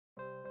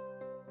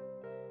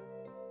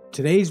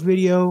Today's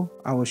video,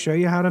 I will show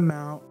you how to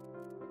mount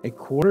a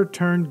quarter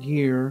turn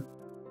gear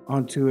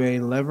onto a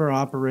lever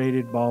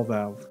operated ball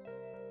valve.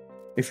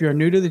 If you're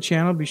new to the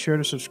channel, be sure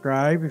to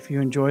subscribe. If you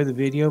enjoy the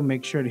video,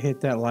 make sure to hit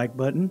that like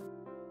button.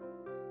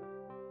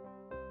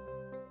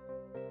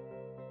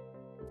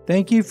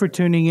 Thank you for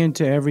tuning in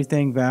to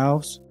Everything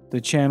Valves,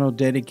 the channel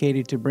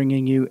dedicated to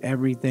bringing you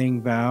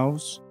everything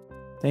valves.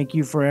 Thank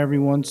you for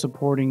everyone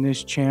supporting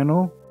this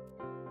channel.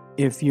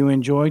 If you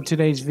enjoyed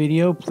today's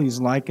video, please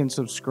like and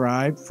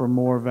subscribe for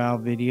more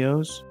valve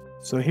videos.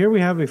 So here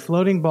we have a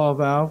floating ball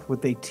valve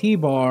with a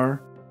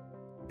T-bar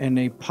and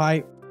a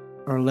pipe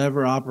or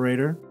lever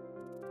operator.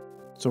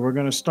 So we're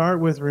going to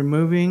start with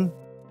removing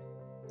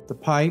the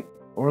pipe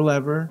or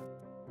lever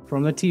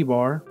from the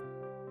T-bar.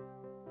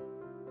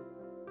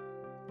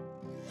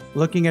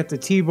 Looking at the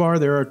T-bar,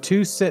 there are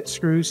two set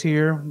screws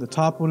here. The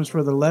top one is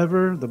for the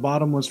lever, the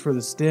bottom one's for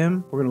the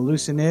stem. We're going to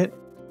loosen it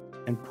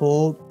and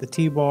pull the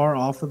T-bar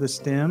off of the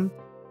stem.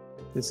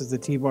 This is the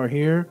T-bar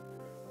here.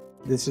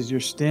 This is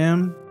your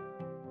stem.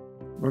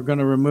 We're going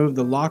to remove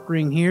the lock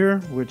ring here,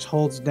 which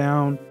holds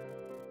down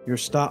your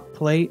stop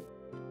plate.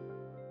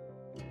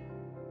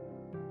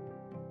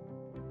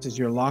 This is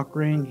your lock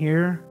ring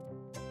here.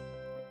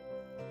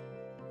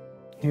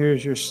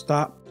 Here's your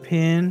stop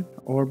pin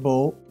or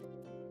bolt.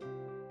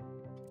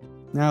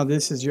 Now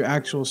this is your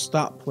actual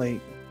stop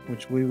plate,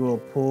 which we will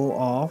pull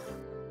off.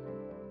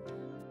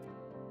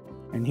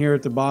 And here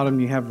at the bottom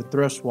you have the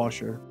thrust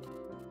washer.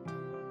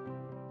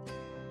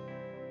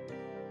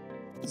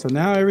 So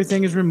now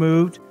everything is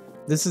removed.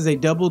 This is a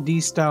double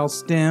D style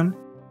stem.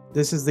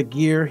 This is the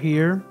gear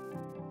here.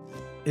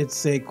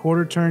 It's a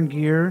quarter turn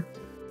gear.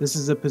 This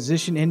is a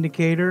position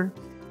indicator.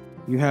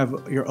 You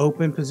have your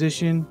open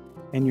position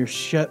and your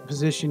shut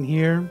position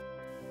here.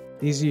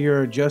 These are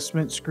your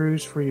adjustment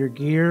screws for your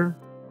gear.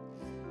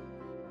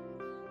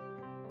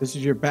 This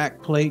is your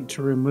back plate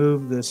to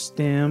remove the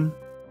stem.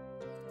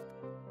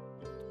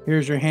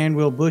 Here's your hand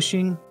wheel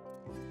bushing.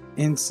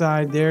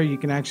 Inside there you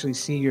can actually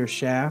see your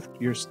shaft,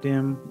 your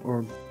stem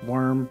or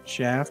worm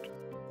shaft.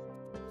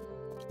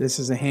 This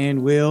is a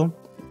hand wheel.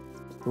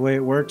 The way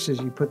it works is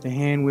you put the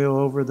hand wheel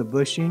over the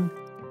bushing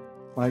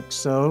like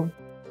so.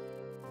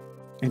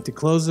 And to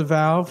close the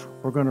valve,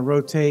 we're going to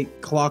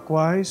rotate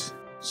clockwise,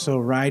 so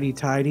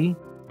righty-tighty.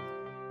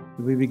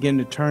 If we begin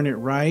to turn it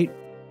right,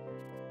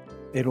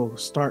 it'll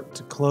start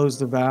to close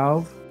the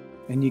valve,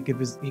 and you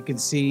can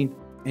see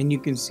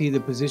the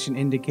position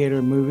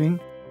indicator moving.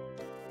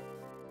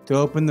 To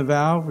open the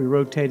valve, we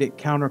rotate it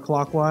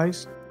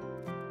counterclockwise.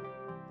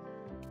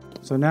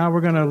 So now we're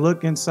going to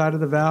look inside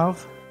of the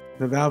valve.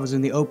 The valve is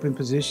in the open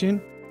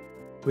position.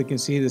 We can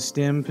see the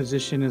stem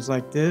position is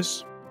like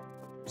this.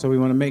 So we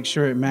want to make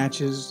sure it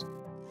matches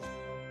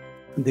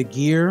the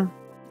gear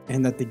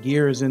and that the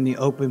gear is in the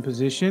open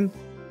position.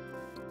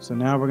 So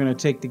now we're going to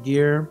take the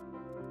gear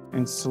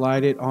and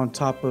slide it on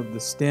top of the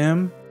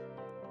stem.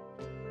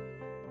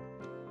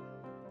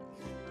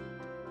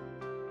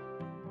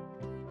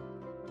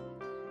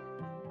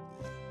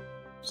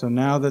 So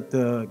now that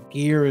the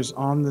gear is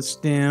on the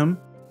stem,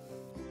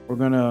 we're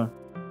gonna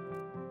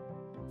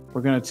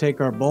take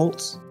our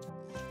bolts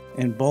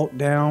and bolt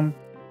down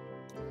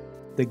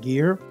the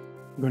gear.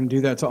 We're gonna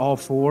do that to all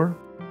four.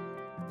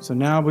 So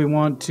now we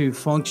want to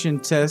function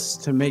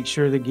test to make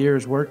sure the gear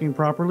is working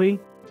properly.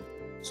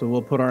 So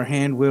we'll put our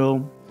hand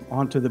wheel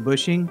onto the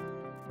bushing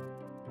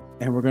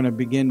and we're gonna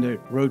begin to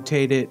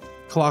rotate it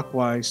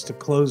clockwise to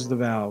close the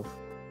valve.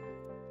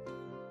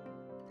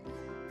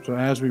 So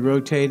as we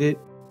rotate it,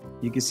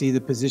 you can see the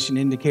position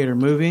indicator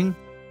moving.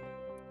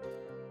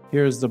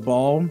 Here's the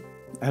ball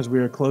as we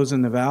are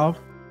closing the valve.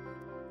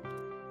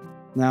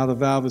 Now the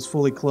valve is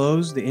fully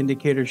closed. The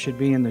indicator should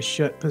be in the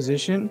shut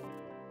position.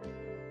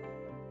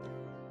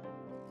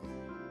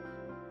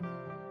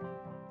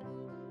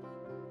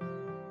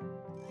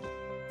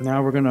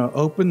 Now we're going to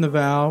open the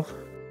valve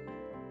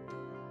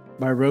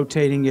by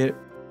rotating it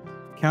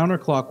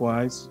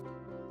counterclockwise.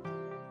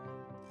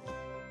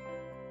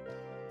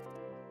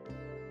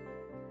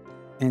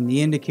 And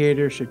the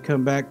indicator should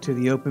come back to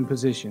the open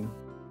position.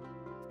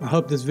 I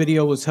hope this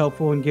video was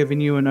helpful in giving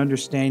you an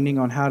understanding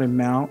on how to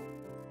mount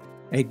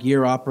a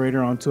gear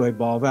operator onto a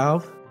ball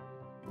valve.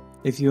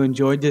 If you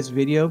enjoyed this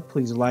video,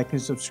 please like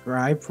and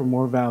subscribe for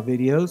more valve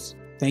videos.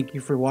 Thank you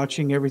for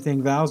watching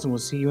Everything Valves, and we'll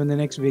see you in the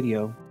next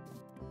video.